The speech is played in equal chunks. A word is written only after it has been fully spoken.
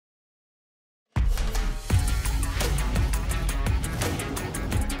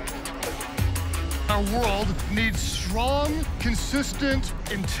our world needs strong, consistent,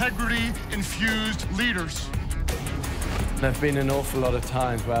 integrity-infused leaders. There have been an awful lot of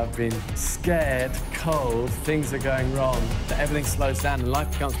times where I've been scared, cold, things are going wrong, that everything slows down and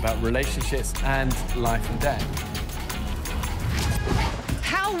life becomes about relationships and life and death.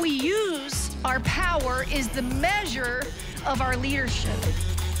 How we use our power is the measure of our leadership.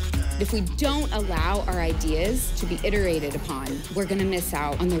 If we don't allow our ideas to be iterated upon, we're going to miss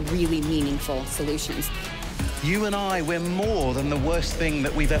out on the really meaningful solutions. You and I, we're more than the worst thing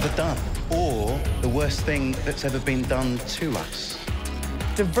that we've ever done, or the worst thing that's ever been done to us.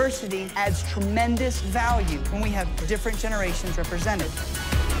 Diversity adds tremendous value when we have different generations represented.